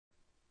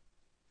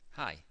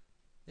Hi,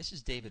 this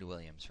is David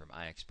Williams from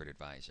iExpert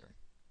Advisor.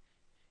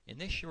 In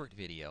this short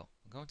video,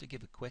 I'm going to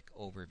give a quick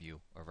overview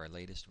of our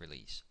latest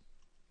release,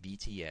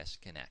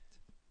 VTS Connect.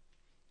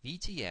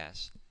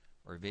 VTS,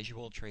 or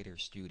Visual Trader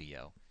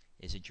Studio,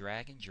 is a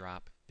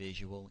drag-and-drop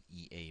visual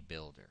EA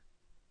builder.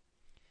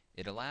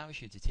 It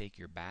allows you to take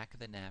your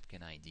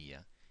back-of-the-napkin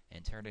idea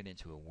and turn it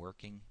into a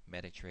working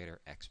MetaTrader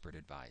expert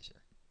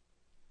advisor.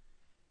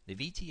 The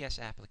VTS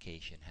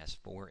application has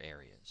four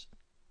areas: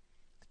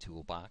 the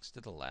toolbox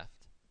to the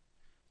left,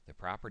 the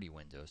property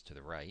windows to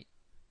the right,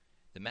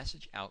 the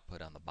message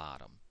output on the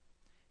bottom,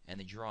 and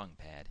the drawing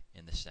pad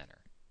in the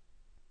center.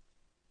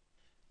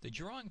 The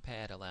drawing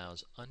pad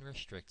allows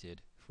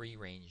unrestricted,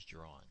 free-range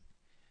drawing.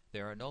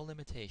 There are no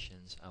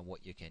limitations on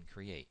what you can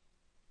create.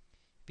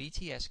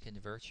 VTS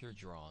converts your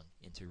drawing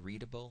into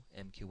readable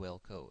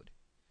MQL code.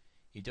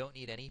 You don't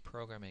need any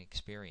programming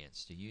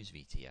experience to use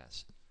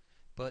VTS,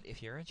 but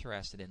if you're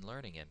interested in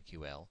learning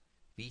MQL,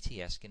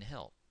 VTS can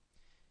help.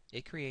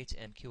 It creates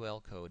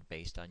MQL code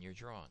based on your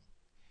drawing.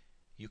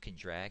 You can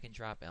drag and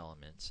drop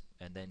elements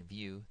and then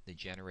view the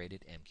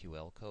generated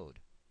MQL code.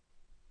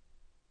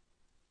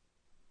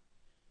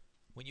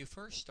 When you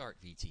first start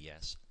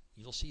VTS,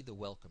 you'll see the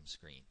welcome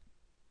screen.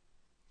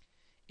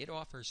 It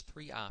offers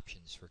three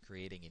options for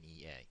creating an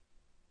EA.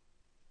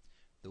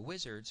 The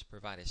wizards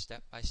provide a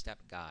step-by-step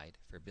guide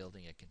for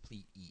building a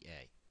complete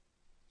EA.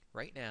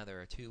 Right now there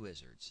are two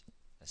wizards,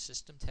 a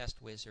system test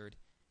wizard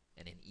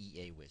and an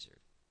EA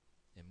wizard,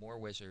 and more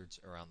wizards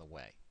are on the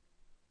way.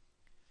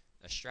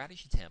 A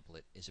strategy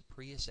template is a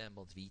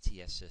pre-assembled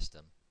VTS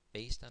system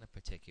based on a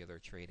particular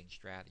trading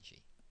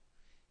strategy.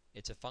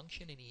 It's a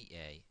function in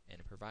EA and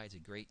it provides a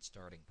great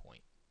starting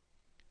point.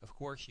 Of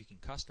course, you can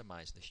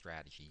customize the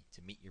strategy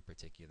to meet your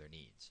particular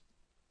needs.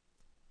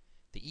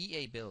 The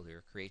EA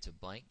builder creates a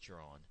blank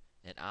drawn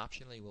and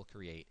optionally will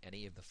create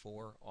any of the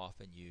four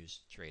often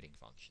used trading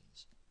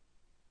functions.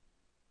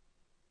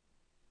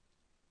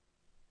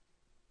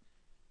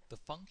 The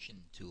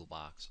function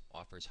toolbox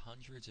offers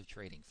hundreds of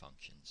trading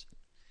functions,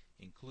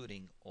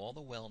 including all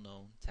the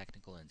well-known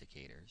technical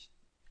indicators,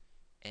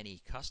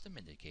 any custom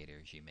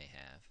indicators you may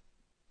have,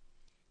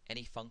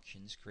 any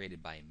functions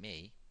created by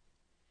me,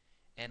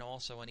 and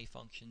also any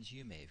functions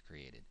you may have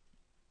created.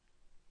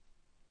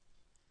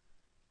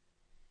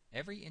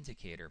 Every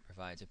indicator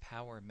provides a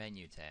power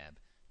menu tab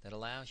that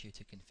allows you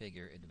to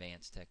configure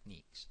advanced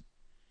techniques.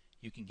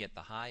 You can get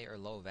the high or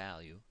low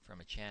value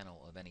from a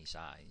channel of any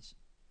size.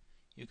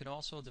 You can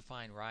also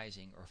define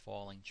rising or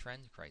falling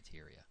trend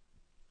criteria.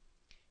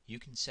 You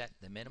can set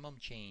the minimum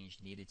change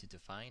needed to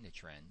define a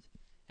trend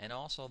and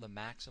also the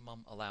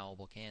maximum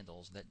allowable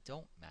candles that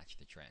don't match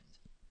the trend.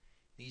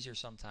 These are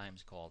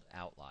sometimes called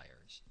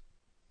outliers.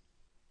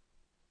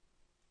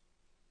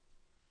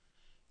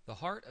 The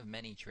heart of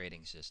many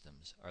trading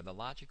systems are the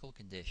logical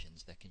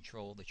conditions that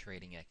control the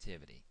trading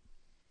activity.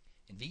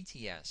 In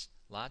VTS,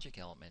 logic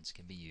elements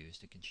can be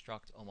used to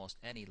construct almost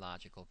any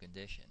logical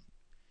condition.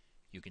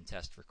 You can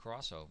test for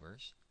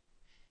crossovers,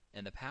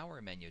 and the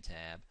Power menu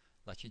tab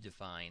lets you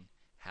define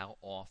how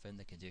often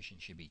the condition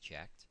should be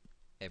checked,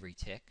 every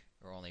tick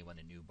or only when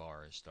a new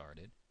bar is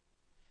started,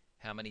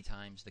 how many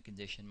times the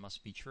condition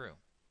must be true.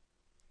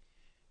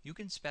 You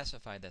can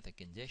specify that the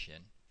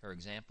condition, for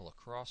example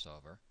a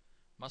crossover,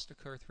 must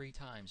occur 3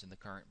 times in the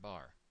current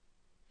bar.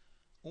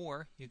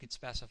 Or you could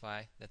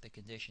specify that the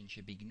condition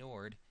should be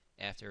ignored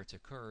after it's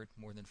occurred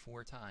more than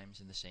 4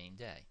 times in the same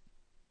day.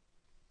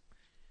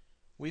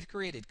 We've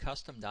created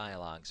custom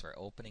dialogues for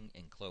opening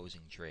and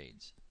closing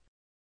trades.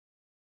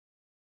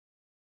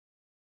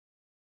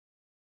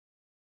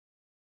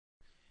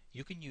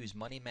 You can use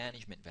money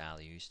management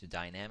values to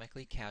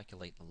dynamically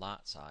calculate the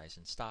lot size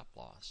and stop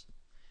loss.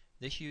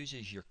 This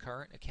uses your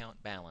current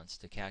account balance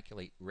to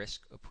calculate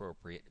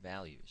risk-appropriate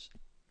values.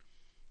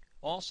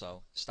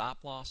 Also, stop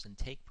loss and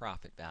take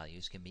profit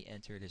values can be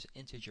entered as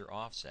integer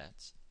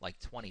offsets, like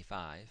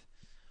 25,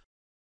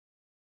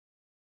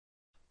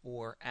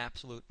 or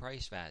absolute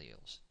price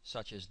values,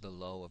 such as the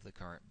low of the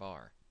current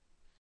bar.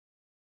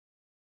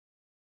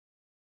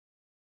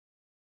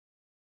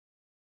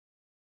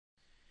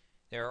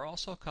 There are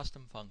also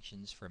custom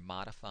functions for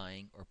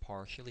modifying or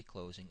partially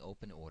closing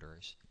open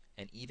orders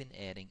and even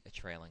adding a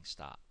trailing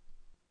stop.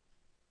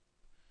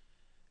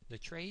 The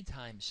Trade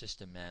Time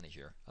System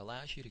Manager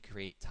allows you to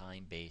create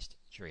time-based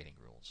trading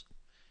rules.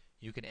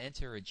 You can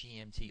enter a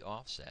GMT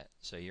offset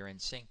so you're in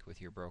sync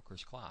with your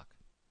broker's clock.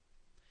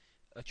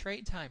 A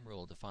trade time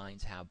rule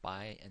defines how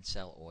buy and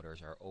sell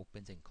orders are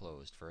opened and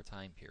closed for a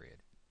time period.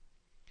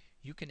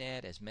 You can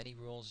add as many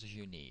rules as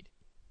you need.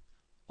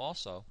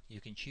 Also, you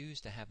can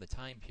choose to have the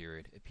time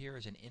period appear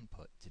as an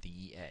input to the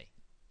EA.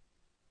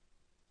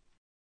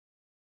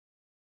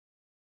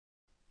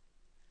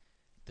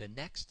 The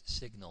Next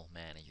Signal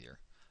Manager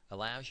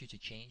allows you to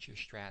change your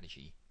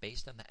strategy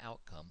based on the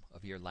outcome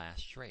of your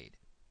last trade.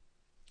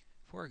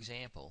 For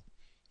example,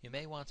 you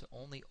may want to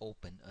only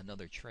open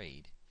another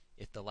trade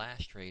if the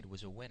last trade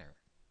was a winner,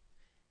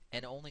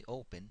 and only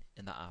open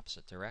in the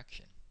opposite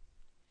direction,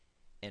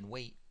 and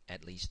wait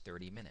at least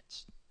 30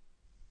 minutes.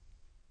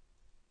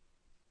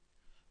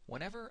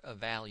 Whenever a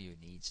value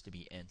needs to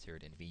be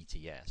entered in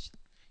VTS,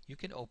 you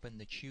can open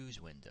the Choose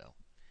window.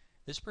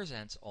 This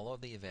presents all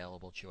of the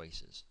available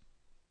choices.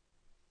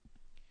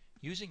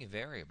 Using a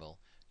variable,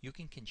 you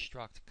can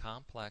construct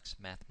complex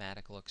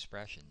mathematical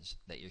expressions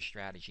that your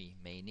strategy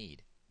may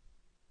need.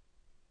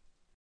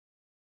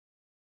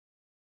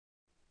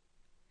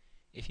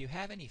 If you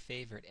have any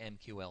favorite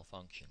MQL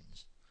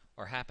functions,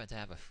 or happen to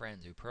have a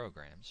friend who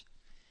programs,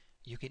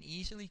 you can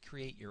easily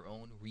create your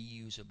own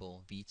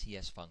reusable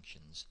VTS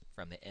functions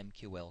from the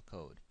MQL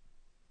code.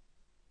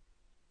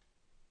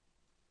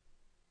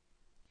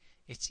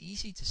 It's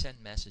easy to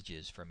send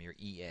messages from your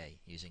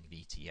EA using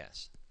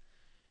VTS.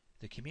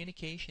 The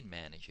Communication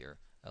Manager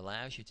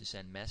allows you to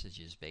send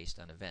messages based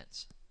on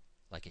events,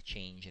 like a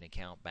change in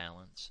account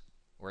balance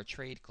or a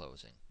trade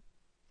closing.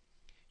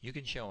 You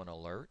can show an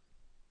alert,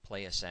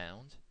 play a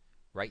sound,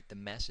 write the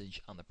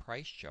message on the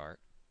price chart,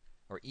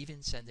 or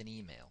even send an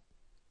email.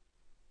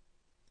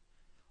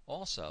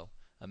 Also,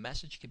 a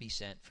message can be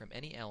sent from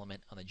any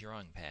element on the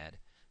drawing pad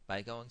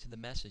by going to the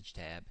Message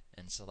tab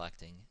and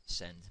selecting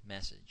Send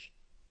Message.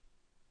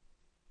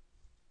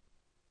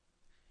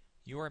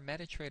 Your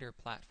MetaTrader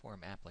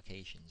platform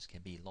applications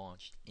can be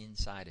launched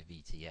inside of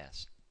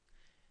VTS.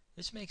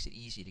 This makes it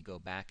easy to go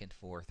back and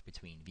forth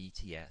between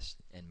VTS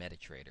and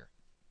MetaTrader.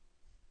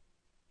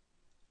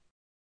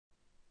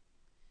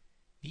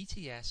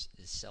 VTS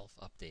is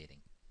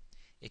self-updating.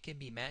 It can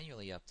be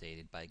manually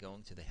updated by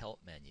going to the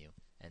Help menu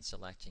and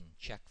selecting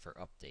Check for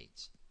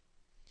Updates.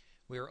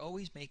 We are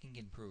always making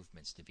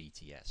improvements to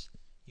VTS,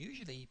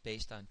 usually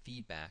based on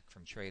feedback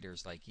from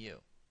traders like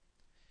you.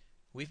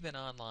 We've been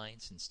online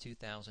since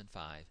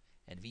 2005,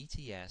 and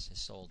VTS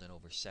has sold in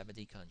over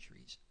 70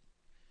 countries.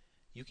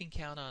 You can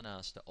count on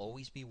us to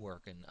always be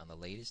working on the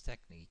latest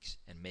techniques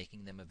and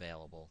making them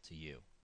available to you.